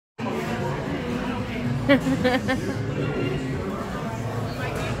Done.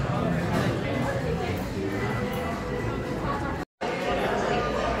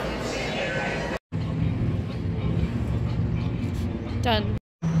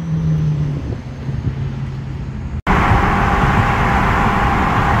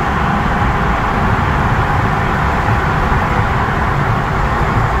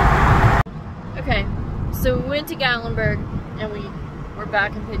 Okay, so we went to Gatlinburg and we're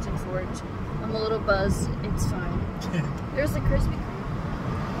back in Pigeon Forge. I'm a little buzzed. It's fine. There's a Krispy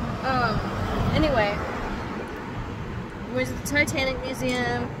Kreme. Anyway, we went to the Titanic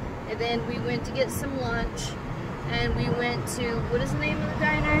Museum, and then we went to get some lunch, and we went to, what is the name of the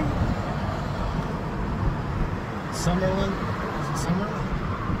diner? Summerlin? Is it Summerlin?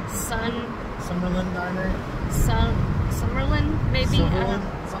 Summerlin Diner? Summerlin, maybe? Summerlin?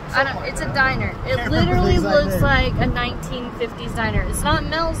 I don't, it's a diner. It literally looks like a 1950s diner. It's not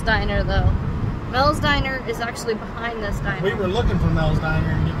Mel's Diner, though. Mel's Diner is actually behind this diner. We were looking for Mel's Diner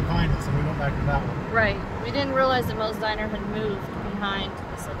and didn't find it, so we went back to that one. Right. We didn't realize that Mel's Diner had moved behind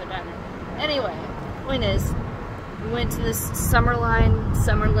this other diner. Anyway, point is, we went to this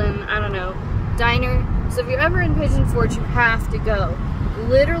Summerlin, I don't know, diner. So if you're ever in Pigeon Forge, you have to go.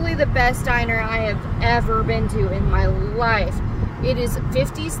 Literally the best diner I have ever been to in my life. It is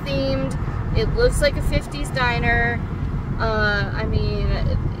 50s themed. It looks like a 50s diner. I mean,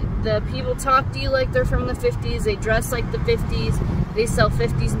 the people talk to you like they're from the 50s. They dress like the 50s. They sell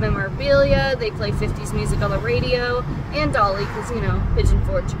 50s memorabilia. They play 50s music on the radio. And Dolly, because, you know, Pigeon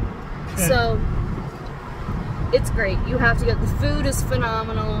Forge. So, it's great. You have to go. The food is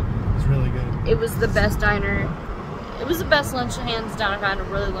phenomenal. It's really good. It was the best diner. It was the best lunch, hands down, I've had in a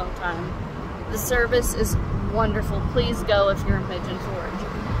really long time. The service is wonderful. Please go if you're in Pigeon Forge.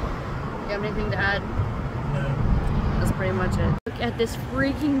 You have anything to add? No. That's pretty much it. Look at this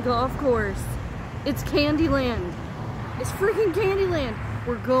freaking golf course. It's Candyland. It's freaking Candyland.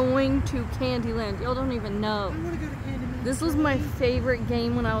 We're going to Candyland. Y'all don't even know. I want to go to Candyland. This was my favorite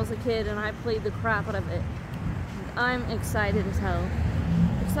game when I was a kid, and I played the crap out of it. I'm excited as hell.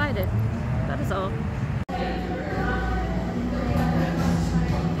 Excited. That is all.